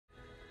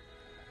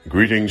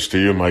Greetings to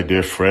you, my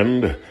dear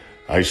friend.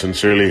 I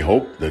sincerely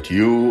hope that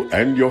you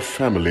and your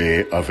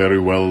family are very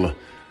well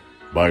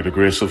by the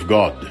grace of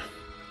God.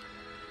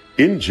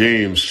 In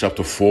James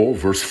chapter 4,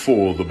 verse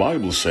 4, the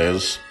Bible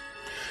says,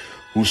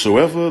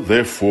 "Whosoever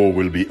therefore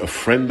will be a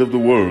friend of the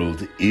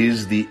world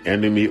is the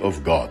enemy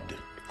of God."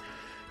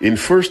 In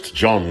 1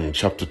 John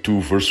chapter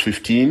 2, verse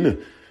 15,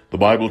 the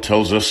Bible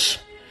tells us,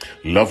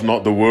 "Love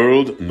not the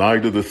world,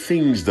 neither the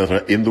things that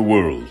are in the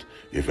world.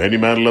 If any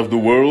man love the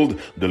world,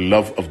 the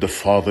love of the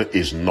Father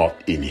is not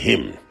in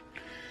him."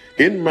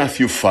 In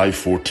Matthew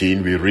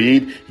 5:14 we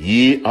read,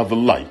 "Ye are the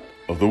light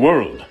of the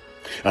world."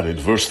 And in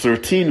verse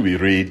 13 we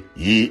read,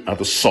 "Ye are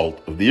the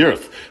salt of the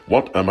earth."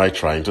 What am I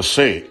trying to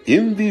say?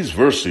 In these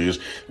verses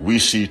we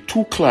see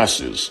two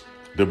classes,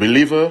 the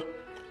believer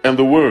and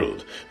the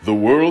world. The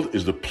world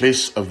is the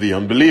place of the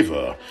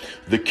unbeliever.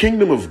 The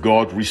kingdom of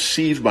God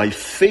received by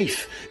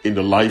faith in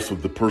the life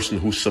of the person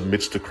who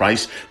submits to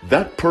Christ.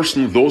 That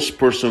person, those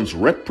persons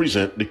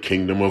represent the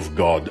kingdom of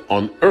God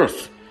on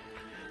earth.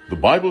 The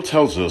Bible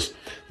tells us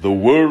the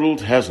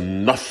world has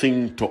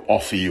nothing to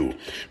offer you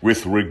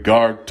with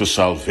regard to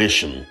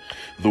salvation.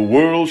 The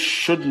world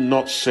should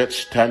not set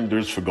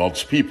standards for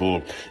God's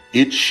people.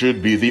 It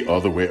should be the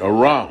other way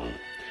around.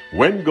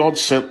 When God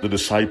sent the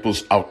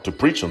disciples out to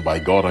preach, and by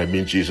God I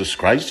mean Jesus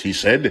Christ, he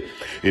said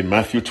in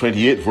Matthew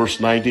 28 verse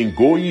 19,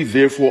 "Go ye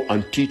therefore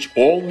and teach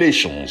all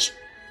nations."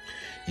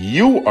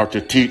 You are to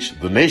teach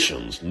the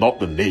nations, not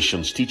the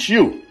nations teach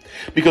you,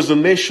 because the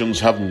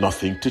nations have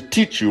nothing to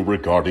teach you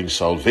regarding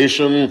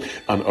salvation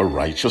and a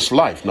righteous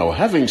life. Now,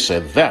 having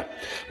said that,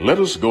 let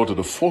us go to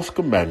the fourth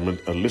commandment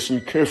and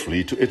listen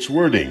carefully to its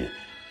wording.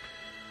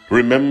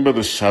 "Remember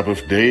the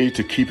Sabbath day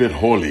to keep it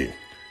holy.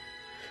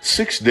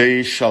 6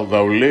 days shalt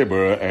thou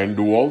labor and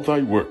do all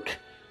thy work.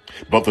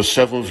 But the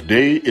seventh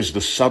day is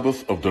the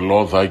Sabbath of the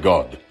Lord thy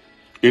God.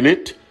 In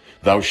it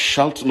thou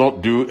shalt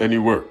not do any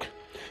work.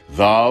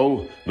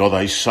 Thou, nor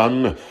thy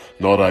son,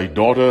 nor thy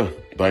daughter,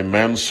 thy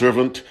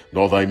manservant,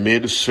 nor thy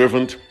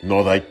maidservant,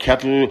 nor thy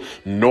cattle,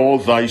 nor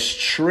thy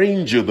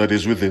stranger that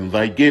is within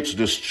thy gates."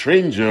 The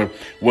stranger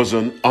was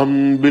an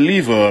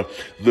unbeliever.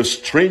 The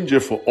stranger,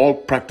 for all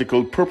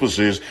practical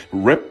purposes,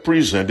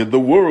 represented the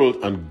world.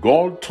 And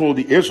God told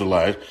the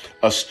Israelites,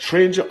 a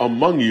stranger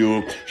among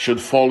you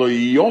should follow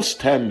your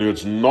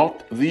standards,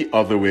 not the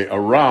other way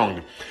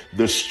around.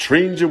 The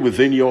stranger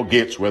within your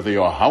gates, whether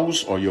your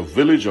house or your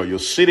village or your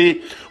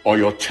city or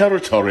your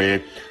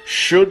territory,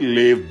 should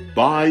live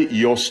by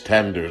your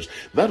standards.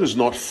 That is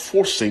not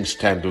forcing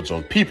standards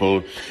on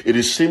people. It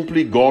is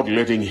simply God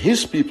letting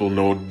his people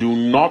know, do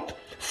not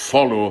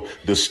follow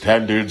the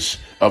standards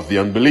of the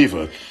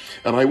unbeliever.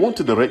 And I want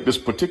to direct this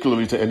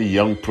particularly to any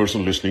young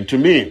person listening to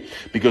me,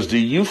 because the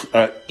youth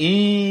are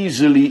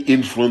easily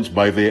influenced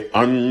by their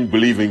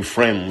unbelieving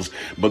friends.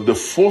 But the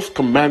fourth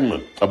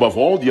commandment, above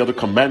all the other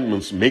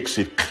commandments, makes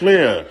it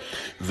clear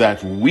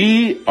that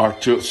we are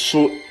to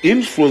so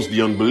influence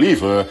the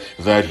unbeliever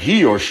that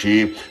he or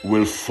she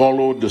will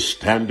follow the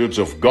standards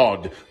of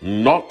God,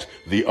 not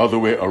the other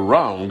way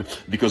around,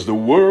 because the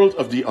world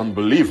of the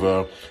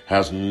unbeliever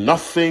has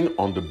nothing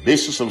on the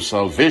basis of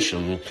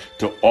salvation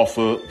to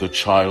offer the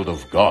child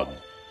of God.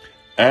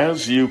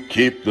 As you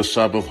keep the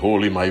Sabbath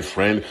holy, my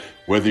friend,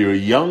 whether you're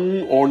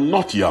young or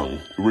not young,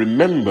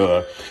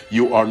 remember,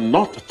 you are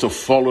not to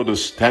follow the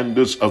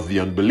standards of the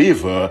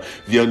unbeliever.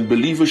 The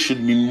unbeliever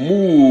should be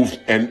moved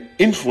and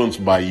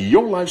influenced by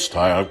your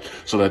lifestyle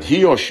so that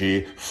he or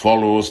she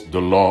follows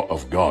the law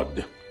of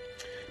God.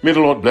 May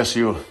the Lord bless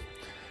you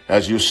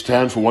as you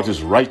stand for what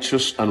is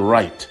righteous and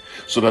right,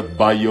 so that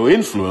by your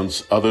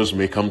influence others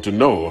may come to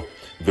know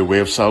the way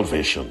of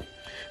salvation.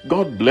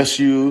 God bless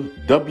you,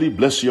 doubly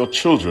bless your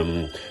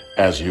children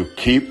as you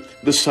keep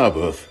the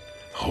Sabbath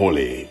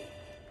holy.